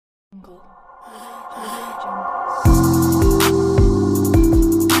jungle.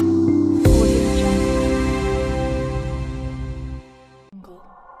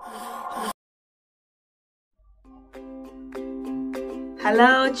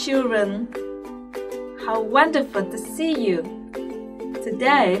 Hello children, how wonderful to see you.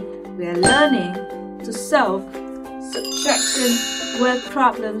 Today we are learning to solve subtraction word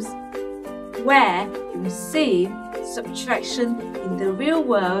problems where you will see subtraction in the real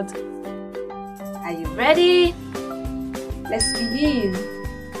world. Are you ready? Let's begin.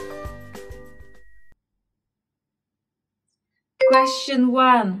 Question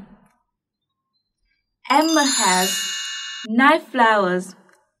 1. Emma has 9 flowers.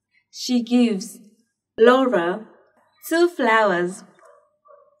 She gives Laura 2 flowers.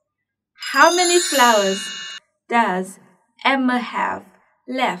 How many flowers does Emma have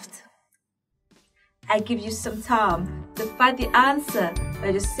left? I give you some time to find the answer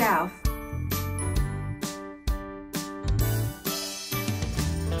by yourself.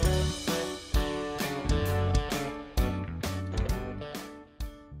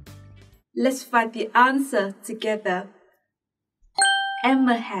 Let's find the answer together.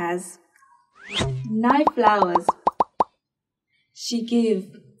 Emma has 9 flowers. She gives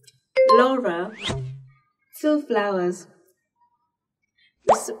Laura 2 flowers.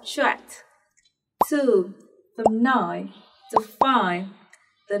 We subtract 2 from 9 to find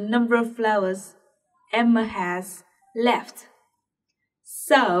the number of flowers Emma has left.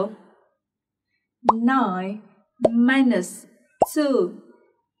 So, 9 minus 2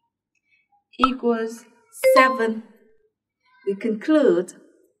 equals 7. We conclude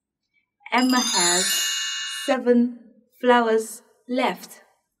Emma has 7 flowers left.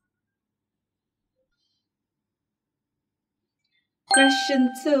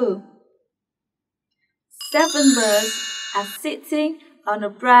 Question 2. 7 birds are sitting on a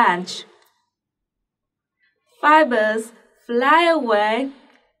branch. 5 birds fly away.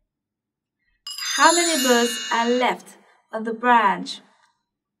 How many birds are left on the branch?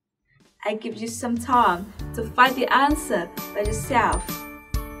 I give you some time to find the answer by yourself.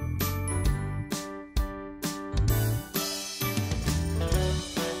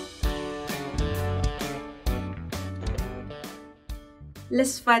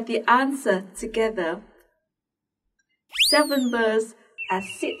 Let's find the answer together. 7 birds are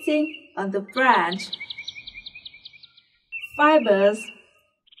sitting on the branch. 5 birds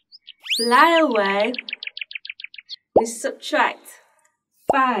fly away. We subtract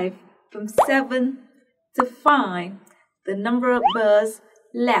 5 from 7 to find the number of birds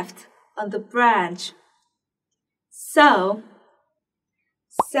left on the branch. So,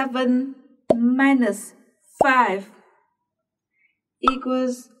 7 minus 5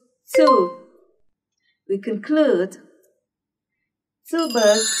 equals 2. We conclude 2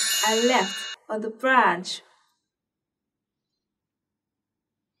 birds are left on the branch.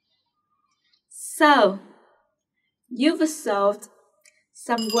 So, you've solved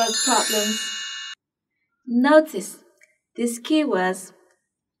some word problems. Notice these keywords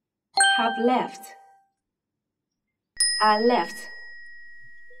have left, are left.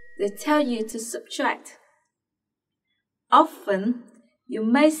 They tell you to subtract. Often, you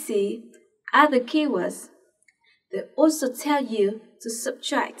may see other keywords that also tell you to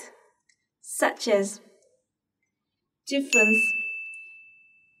subtract, such as difference,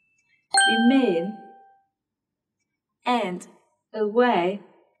 remain, and away.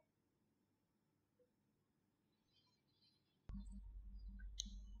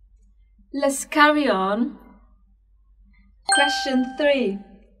 Let's carry on. Question 3.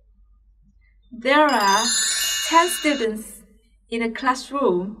 There are 10 students in a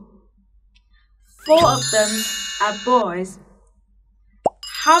classroom. 4 of them are boys.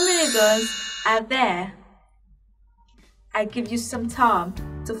 How many girls are there? I give you some time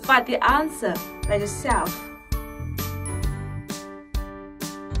to find the answer by yourself.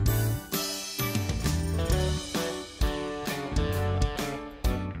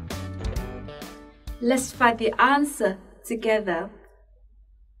 Let's find the answer together.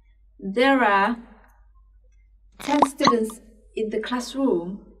 There are 10 students in the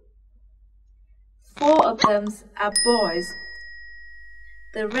classroom. 4 of them are boys.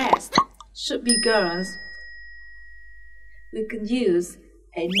 The rest should be girls. We can use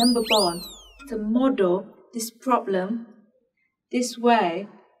a number bond to model this problem this way.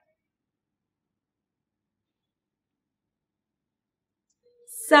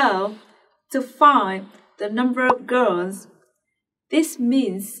 So, to find the number of girls, this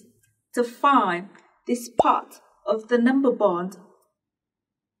means to find this part of the number bond.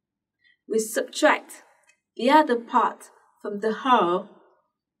 We subtract the other part from the whole.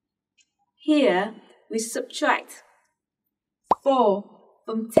 Here we subtract 4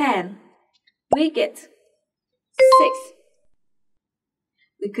 from 10. We get 6.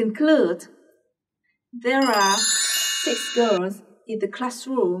 We conclude there are 6 girls in the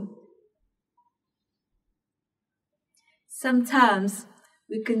classroom. Sometimes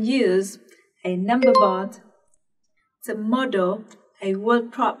we can use a number board to model a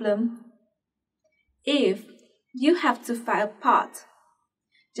word problem. If you have to find a part,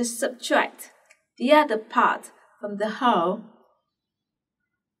 just subtract the other part from the whole.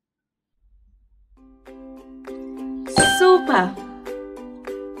 Super!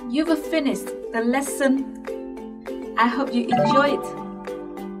 You've finished the lesson. I hope you enjoy it.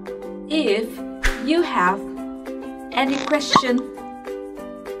 If you have any question,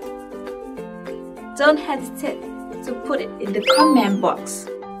 don't hesitate to put it in the comment box.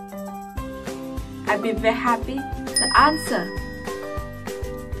 I'll be very happy to answer.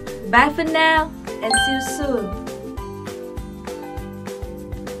 Bye for now and see you soon.